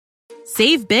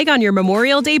Save big on your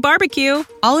Memorial Day barbecue,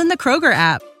 all in the Kroger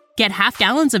app. Get half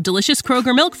gallons of delicious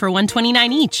Kroger milk for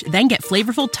 $1.29 each. Then get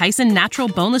flavorful Tyson natural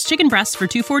boneless chicken breasts for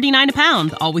 $2.49 a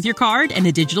pound, all with your card and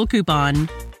a digital coupon.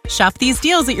 Shop these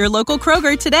deals at your local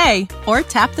Kroger today, or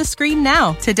tap the screen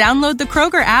now to download the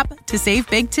Kroger app to save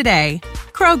big today.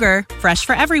 Kroger, fresh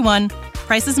for everyone.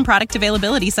 Prices and product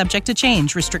availability subject to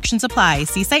change. Restrictions apply.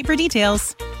 See site for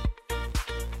details.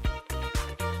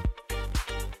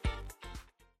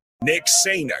 Nick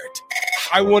Sainert.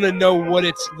 I want to know what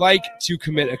it's like to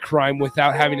commit a crime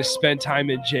without having to spend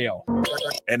time in jail.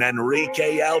 And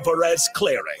Enrique Alvarez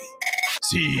Clary.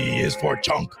 C is for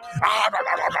chunk.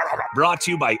 Brought to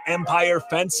you by Empire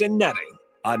Fence and Netting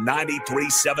on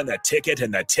 93.7 The Ticket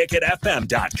and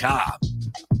theticketfm.com.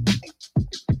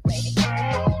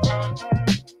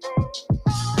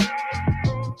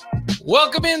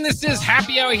 Welcome in. This is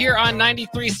Happy Hour here on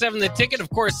 93.7 The Ticket. Of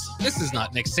course, this is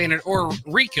not Nick Sainert or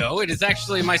Rico. It is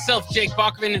actually myself, Jake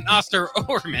Bachman, and Oster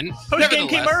Orman. Post-game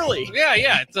came early.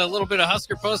 Yeah. It's a little bit of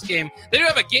Husker post-game. They do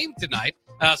have a game tonight,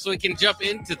 so we can jump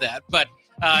into that. But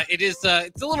it's a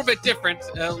little bit different.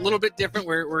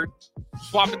 We're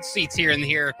swapping seats here and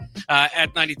here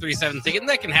at 93.7 The Ticket, and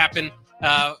that can happen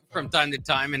from time to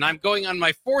time. And I'm going on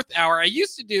my fourth hour. I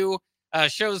used to do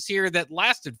shows here that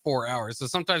lasted 4 hours. So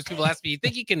sometimes people ask me, you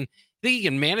think you can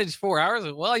manage 4 hours?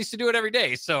 Well, I used to do it every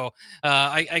day. So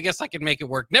I guess I can make it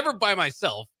work. Never by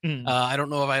myself. I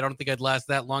don't think I'd last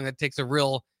that long. That takes a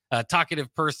real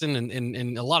talkative person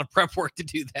and a lot of prep work to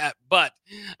do that. But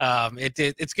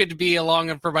it's good to be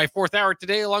along for my fourth hour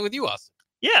today, along with you, Austin.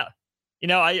 Yeah.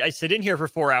 I sit in here for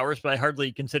 4 hours, but I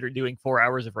hardly consider doing 4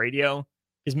 hours of radio.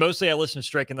 Because mostly I listen to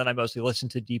Strick and then I mostly listen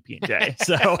to DP&J.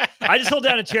 So I just hold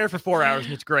down a chair for 4 hours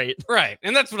and it's great. Right.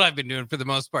 And that's what I've been doing for the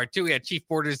most part, too. We had Chief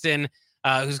Borders in,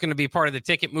 who's going to be part of the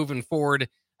ticket moving forward,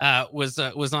 was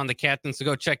on the captain. So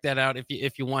go check that out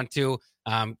if you want to.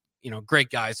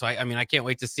 Great guy. So, I can't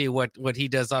wait to see what he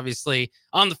does, obviously,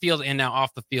 on the field and now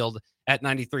off the field at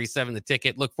 93.7 The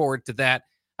Ticket. Look forward to that.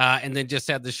 And then just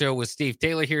had the show with Steve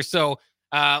Taylor here. So,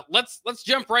 let's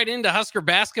jump right into Husker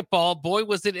basketball. Boy,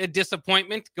 was it a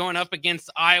disappointment going up against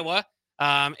Iowa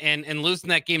and losing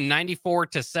that game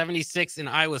 94-76 in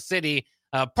Iowa City.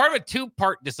 Part of a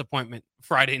two-part disappointment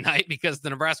Friday night because the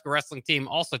Nebraska wrestling team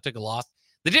also took a loss.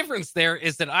 The difference there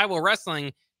is that Iowa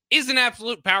wrestling is an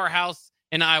absolute powerhouse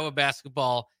and Iowa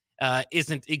basketball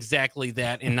isn't exactly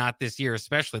that, and not this year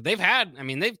especially.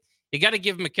 You got to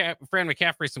give Fran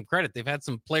McCaffrey some credit. They've had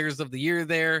some players of the year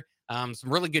there. Some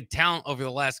really good talent over the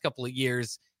last couple of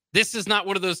years. This is not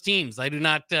one of those teams. I did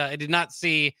not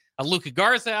see a Luka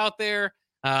Garza out there.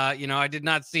 I did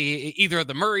not see either of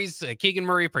the Murrays, Keegan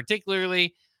Murray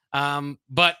particularly.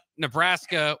 But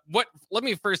Nebraska, let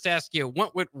me first ask you,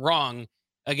 what went wrong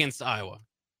against Iowa?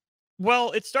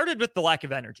 Well, it started with the lack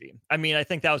of energy. I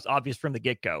think that was obvious from the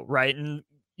get-go, right? And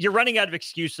you're running out of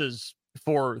excuses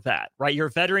for that, right? You're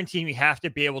a veteran team. You have to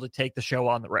be able to take the show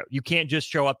on the road. You can't just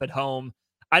show up at home.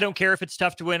 I don't care if it's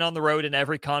tough to win on the road in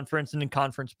every conference and in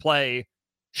conference play.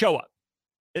 Show up.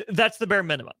 That's the bare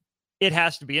minimum. It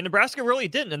has to be. And Nebraska really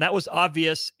didn't. And that was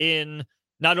obvious in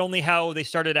not only how they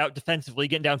started out defensively,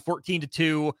 getting down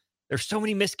 14-2. There's so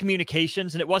many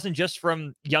miscommunications. And it wasn't just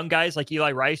from young guys like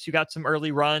Eli Rice who got some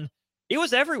early run. It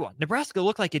was everyone. Nebraska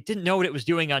looked like it didn't know what it was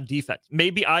doing on defense.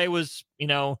 Maybe Iowa's,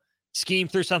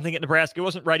 schemed through something at Nebraska it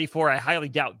wasn't ready for. I highly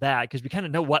doubt that because we kind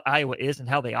of know what Iowa is and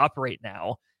how they operate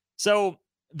now. So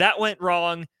that went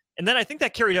wrong. And then I think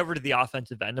that carried over to the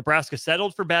offensive end. Nebraska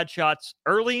settled for bad shots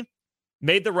early,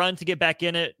 made the run to get back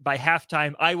in it. By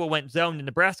halftime, Iowa went zone, and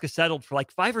Nebraska settled for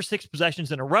like 5 or 6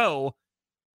 possessions in a row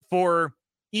for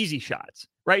easy shots,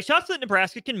 right? Shots that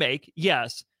Nebraska can make,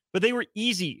 yes, but they were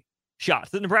easy shots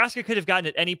that Nebraska could have gotten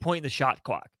at any point in the shot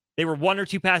clock. They were 1 or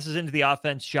 2 passes into the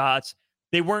offense shots.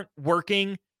 They weren't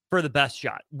working for the best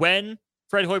shot. When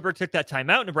Fred Hoiberg took that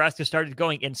timeout, Nebraska started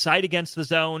going inside against the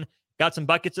zone, got some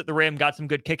buckets at the rim, got some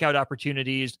good kickout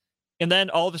opportunities, and then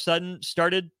all of a sudden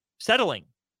started settling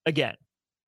again.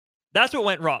 That's what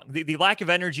went wrong. The lack of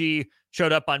energy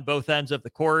showed up on both ends of the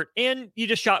court, and you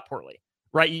just shot poorly,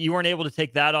 right? You weren't able to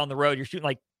take that on the road. You're shooting,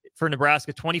 like, for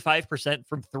Nebraska, 25%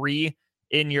 from 3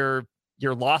 in your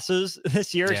losses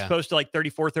this year, as opposed to like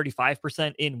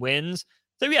 34-35% in wins.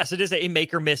 So yes, it is a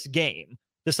make or miss game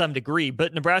to some degree,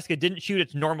 but Nebraska didn't shoot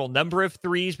its normal number of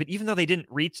threes. But even though they didn't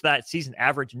reach that season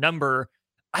average number,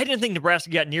 I didn't think Nebraska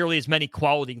got nearly as many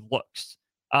quality looks.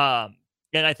 And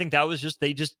I think that was just,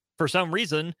 they just, for some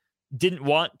reason, didn't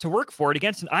want to work for it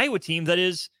against an Iowa team that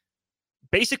is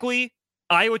basically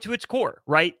Iowa to its core,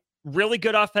 right? Really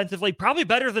good offensively, probably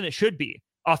better than it should be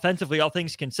offensively, all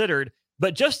things considered,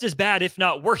 but just as bad, if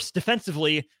not worse,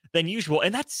 defensively than usual.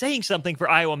 And that's saying something for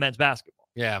Iowa men's basketball.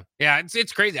 Yeah.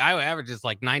 It's crazy. Iowa averages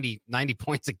like 90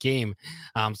 points a game.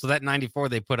 So that 94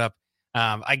 they put up,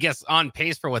 I guess on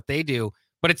pace for what they do.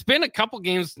 But it's been a couple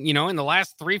games, in the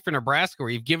last 3 for Nebraska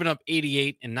where you've given up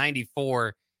 88 and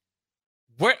 94.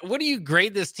 What do you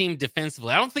grade this team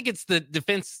defensively? I don't think it's the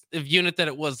defensive unit that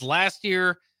it was last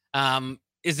year.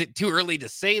 Is it too early to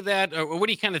say that? Or what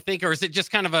do you kind of think? Or is it just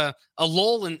kind of a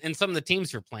lull in some of the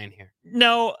teams you're playing here?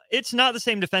 No, it's not the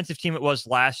same defensive team it was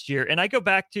last year. And I go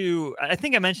back to, I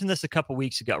think I mentioned this a couple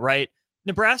weeks ago, right?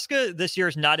 Nebraska this year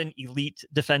is not an elite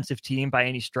defensive team by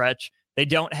any stretch. They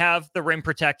don't have the rim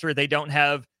protector. They don't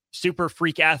have super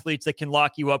freak athletes that can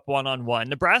lock you up one-on-one.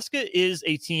 Nebraska is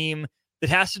a team that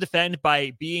has to defend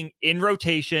by being in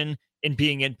rotation and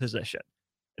being in position.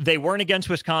 They weren't against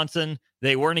Wisconsin.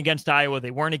 They weren't against Iowa.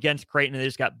 They weren't against Creighton. They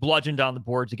just got bludgeoned on the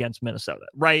boards against Minnesota,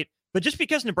 right? But just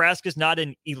because Nebraska is not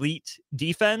an elite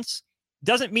defense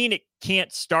doesn't mean it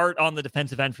can't start on the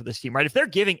defensive end for this team, right? If they're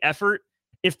giving effort,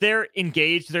 if they're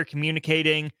engaged, they're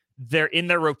communicating, they're in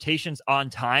their rotations on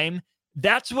time,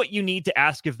 that's what you need to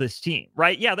ask of this team,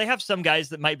 right? Yeah, they have some guys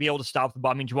that might be able to stop the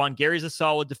ball. I mean, Juwan Gary's a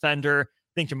solid defender.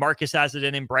 I think Jamarcus has it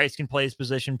in him. Bryce can play his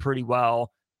position pretty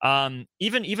well.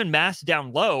 Even Mass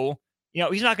down low,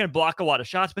 he's not going to block a lot of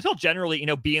shots, but he'll generally,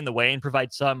 be in the way and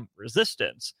provide some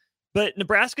resistance. But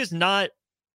Nebraska's not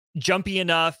jumpy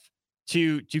enough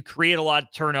to create a lot of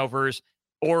turnovers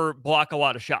or block a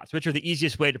lot of shots, which are the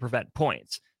easiest way to prevent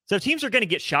points. So if teams are going to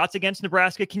get shots against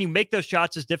Nebraska, can you make those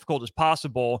shots as difficult as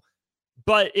possible?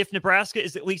 But if Nebraska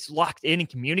is at least locked in and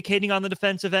communicating on the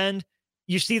defensive end,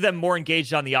 you see them more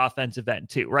engaged on the offensive end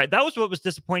too, right? That was what was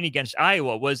disappointing against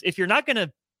Iowa, was if you're not going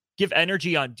to give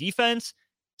energy on defense,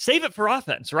 save it for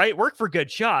offense, right? Work for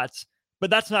good shots, but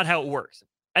that's not how it works.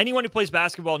 Anyone who plays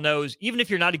basketball knows, even if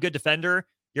you're not a good defender,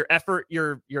 your effort,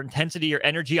 your intensity, your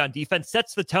energy on defense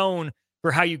sets the tone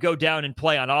for how you go down and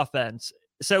play on offense.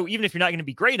 So even if you're not going to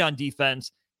be great on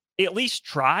defense, at least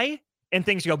try and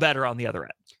things go better on the other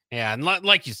end. Yeah, and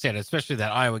like you said, especially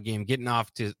that Iowa game, getting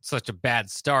off to such a bad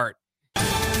start.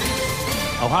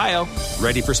 Ohio,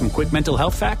 ready for some quick mental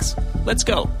health facts? Let's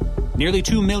go. Nearly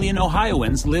 2 million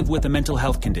Ohioans live with a mental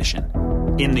health condition.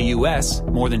 In the U.S.,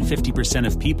 more than 50%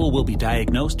 of people will be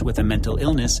diagnosed with a mental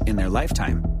illness in their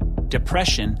lifetime.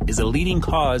 Depression is a leading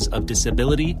cause of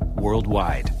disability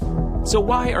worldwide. So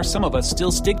why are some of us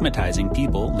still stigmatizing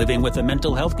people living with a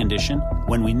mental health condition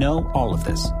when we know all of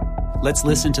this? Let's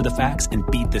listen to the facts and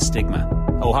beat the stigma.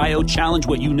 Ohio, challenge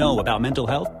what you know about mental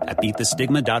health at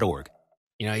beatthestigma.org.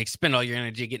 You expend all your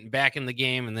energy getting back in the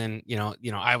game, and then,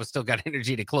 Iowa still got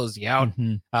energy to close you out.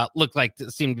 Mm-hmm. Looked like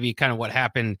it seemed to be kind of what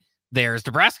happened there. As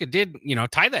Nebraska did,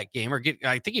 tie that game, or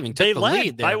I think even took the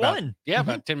lead there. By one. Yeah,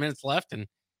 about 10 minutes left. And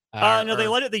no, they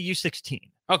led at the U16.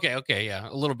 Okay, yeah,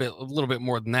 a little bit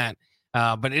more than that.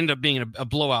 But it ended up being a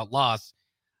blowout loss.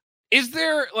 Is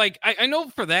there, I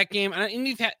know for that game, and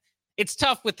you've had, it's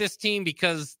tough with this team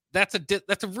because that's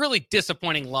a really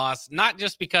disappointing loss, not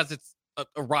just because it's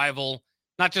a rival,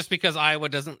 not just because Iowa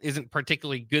isn't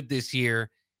particularly good this year,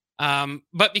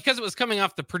 but because it was coming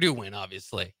off the Purdue win,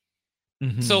 obviously.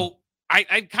 Mm-hmm. So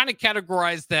I kind of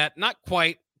categorize that not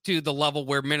quite to the level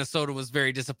where Minnesota was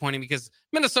very disappointing, because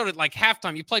Minnesota,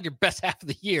 halftime, you played your best half of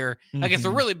the year against a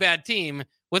really bad team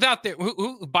without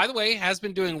who, by the way, has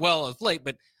been doing well of late,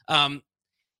 but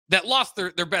that lost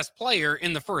their best player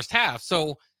in the first half.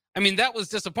 So, that was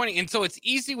disappointing. And so it's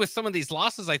easy with some of these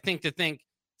losses, I think, to think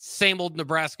same old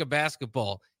Nebraska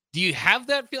basketball. Do you have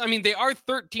that feel? They are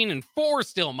 13-4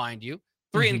 still, mind you,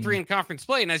 3-3 in conference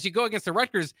play. And as you go against the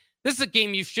Rutgers, this is a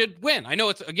game you should win. I know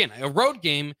it's, again, a road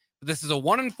game, but this is a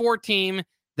 1-4 team.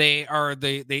 They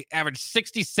average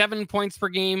 67 points per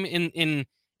game and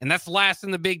that's last in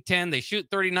the Big Ten. They shoot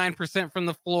 39% from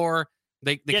the floor.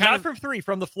 They not from three,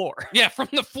 from the floor. Yeah, from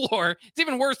the floor. It's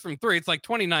even worse from three. It's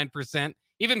 29%.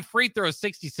 Even free throws,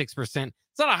 66%.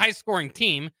 It's not a high-scoring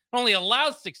team. It only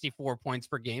allows 64 points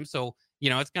per game. So,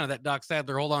 it's kind of that Doc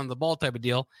Sadler hold on to the ball type of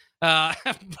deal.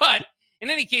 But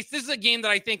in any case, this is a game that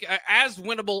I think as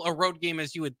winnable a road game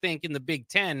as you would think in the Big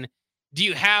Ten. Do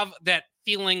you have that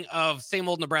feeling of same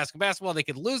old Nebraska basketball? They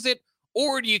could lose it,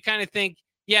 or do you kind of think,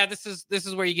 yeah, this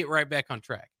is where you get right back on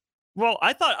track? Well,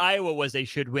 I thought Iowa was a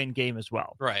should-win game as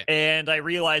well. Right. And I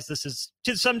realize this is,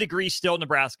 to some degree, still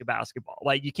Nebraska basketball.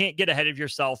 You can't get ahead of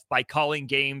yourself by calling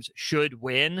games should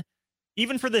win,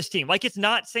 even for this team. It's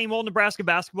not same old Nebraska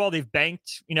basketball. They've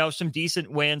banked, some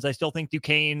decent wins. I still think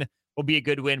Duquesne will be a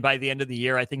good win by the end of the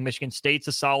year. I think Michigan State's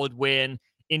a solid win.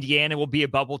 Indiana will be a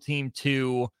bubble team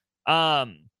too.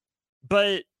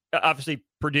 But obviously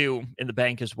Purdue in the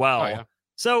bank as well. Oh, yeah.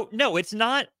 So, no, it's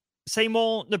not same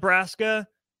old Nebraska,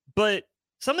 but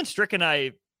something Strick and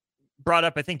I brought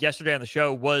up, I think yesterday on the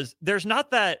show, was there's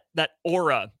not that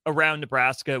aura around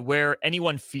Nebraska where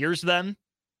anyone fears them,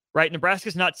 right?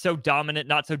 Nebraska's not so dominant,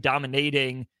 not so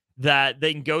dominating that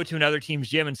they can go to another team's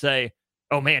gym and say,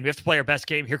 oh man, we have to play our best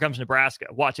game. Here comes Nebraska.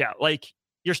 Watch out. Like,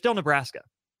 you're still Nebraska.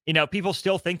 People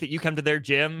still think that you come to their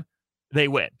gym, they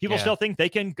win. People still think they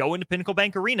can go into Pinnacle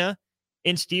Bank Arena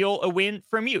and steal a win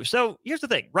from you. So here's the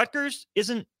thing. Rutgers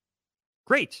isn't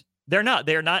great. They're not.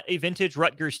 They're not a vintage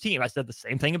Rutgers team. I said the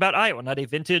same thing about Iowa, not a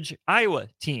vintage Iowa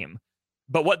team.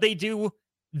 But what they do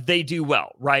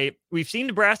well, right? We've seen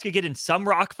Nebraska get in some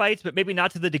rock fights, but maybe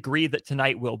not to the degree that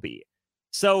tonight will be.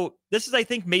 So this is, I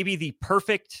think, maybe the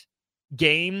perfect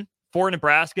game for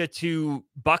Nebraska to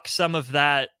buck some of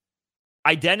that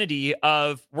identity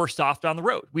of we're soft on the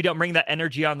road. We don't bring that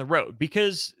energy on the road,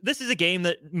 because this is a game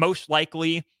that most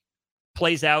likely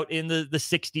plays out in the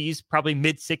 60s, probably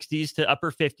mid 60s to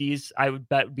upper 50s. I would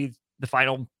bet would be the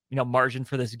final, margin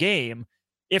for this game.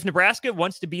 If Nebraska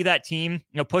wants to be that team,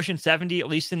 pushing 70, at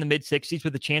least in the mid 60s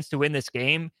with a chance to win this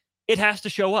game, it has to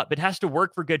show up. It has to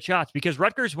work for good shots, because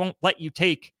Rutgers won't let you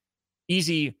take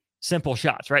easy, simple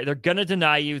shots, right? They're going to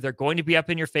deny you. They're going to be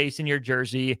up in your face in your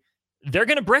jersey. They're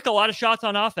going to brick a lot of shots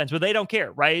on offense, but they don't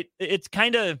care, right? It's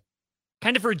kind of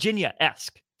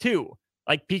Virginia-esque too,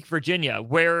 like peak Virginia,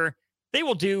 where they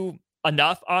will do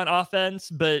enough on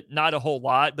offense, but not a whole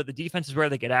lot. But the defense is where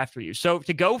they get after you. So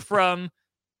to go from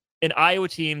an Iowa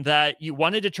team that you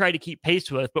wanted to try to keep pace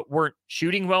with, but weren't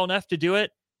shooting well enough to do it,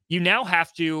 you now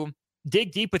have to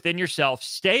dig deep within yourself,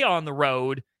 stay on the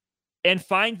road, and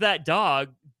find that dog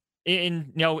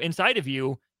inside of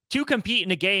you to compete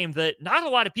in a game that not a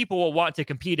lot of people will want to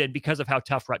compete in because of how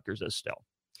tough Rutgers is still.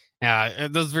 Yeah,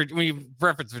 when you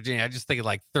reference Virginia, I just think of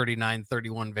like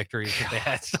 39-31 victories that they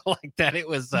had. So like that, it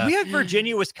was. We had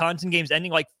Virginia-Wisconsin games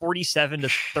ending like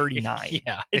 47-39.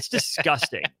 Yeah, it's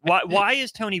disgusting. Why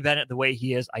is Tony Bennett the way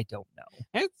he is? I don't know.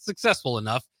 It's successful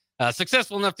enough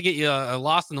to get you a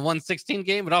loss in the 116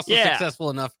 game, but also successful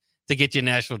enough to get you a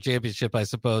national championship, I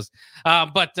suppose.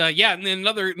 And then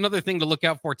another thing to look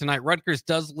out for tonight. Rutgers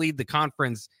does lead the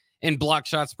conference in block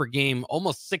shots per game,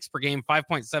 almost 6 per game,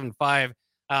 5.75.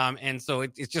 And so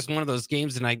it's just one of those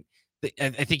games, and I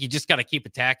think you just got to keep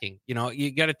attacking.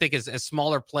 You got to think as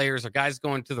smaller players or guys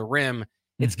going to the rim,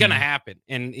 it's going to happen.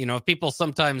 And, people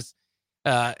sometimes,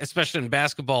 especially in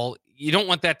basketball, you don't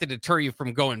want that to deter you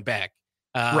from going back.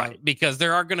 Right. Because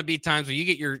there are going to be times where you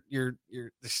get your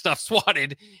stuff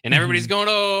swatted and everybody's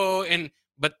going,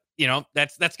 but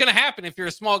that's going to happen if you're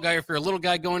a small guy, or if you're a little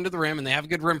guy going to the rim and they have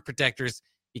good rim protectors.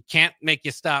 You can't make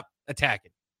you stop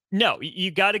attacking. No,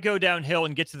 you got to go downhill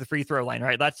and get to the free throw line,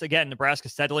 right? That's, again, Nebraska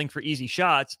settling for easy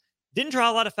shots. Didn't draw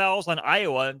a lot of fouls on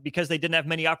Iowa because they didn't have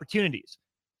many opportunities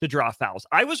to draw fouls.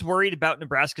 I was worried about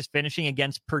Nebraska's finishing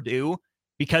against Purdue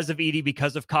because of Edey,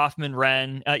 because of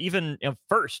Kaufman-Renn, even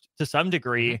first to some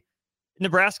degree.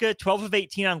 Nebraska, 12 of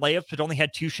 18 on layups, but only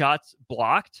had 2 shots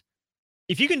blocked.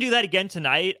 If you can do that again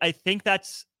tonight, I think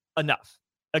that's enough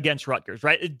against Rutgers,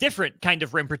 right? A different kind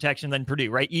of rim protection than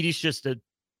Purdue, right? Edey's just a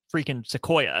freaking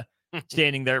sequoia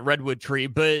standing there, redwood tree.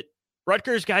 But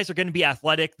Rutgers guys are going to be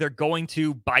athletic. They're going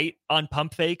to bite on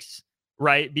pump fakes,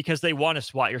 right? Because they want to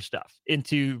swat your stuff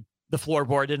into the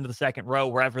floorboard, into the second row,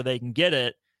 wherever they can get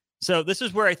it. So this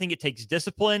is where I think it takes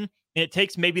discipline, and it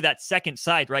takes maybe that second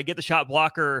side, right? Get the shot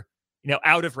blocker,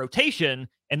 out of rotation,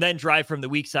 and then drive from the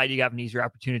weak side. You have an easier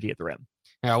opportunity at the rim.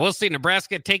 We'll see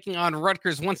Nebraska taking on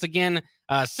Rutgers once again.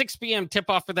 6 p.m.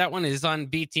 tip-off for that one is on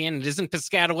BTN. It isn't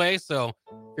Piscataway, so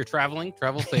if you're traveling,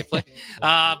 travel safely.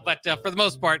 But for the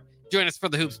most part, join us for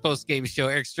the Hoops post-game show.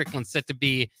 Eric Strickland's set to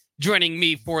be joining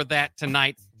me for that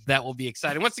tonight. That will be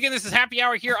exciting. Once again, this is Happy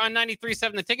Hour here on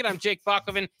 93.7 The Ticket. I'm Jake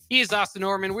Falkoven. He is Austin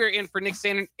Norman. We're in for Nick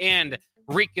Sandin and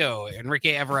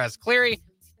Enrique Everaz-Cleary.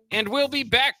 And we'll be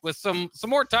back with some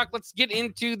more talk. Let's get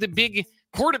into the big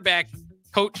quarterback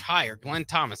coach hire. Glenn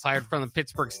Thomas, hired from the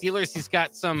Pittsburgh Steelers. He's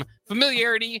got some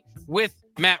familiarity with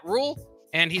Matt Rule,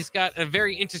 and he's got a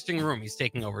very interesting room he's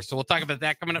taking over. So we'll talk about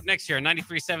that coming up next year on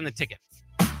 93.7 The Ticket.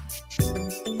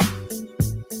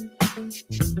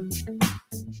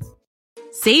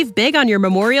 Save big on your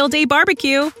Memorial Day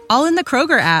barbecue, all in the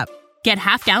Kroger app. Get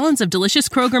half gallons of delicious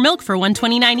Kroger milk for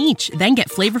 $1.29 each. Then get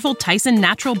flavorful Tyson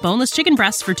natural boneless chicken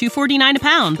breasts for $2.49 a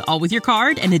pound, all with your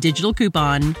card and a digital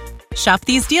coupon. Shop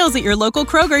these deals at your local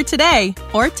Kroger today,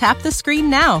 or tap the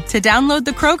screen now to download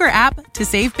the Kroger app to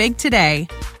save big today.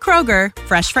 Kroger,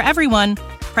 fresh for everyone.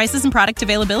 Prices and product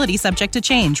availability subject to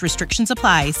change. Restrictions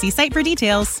apply. See site for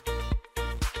details.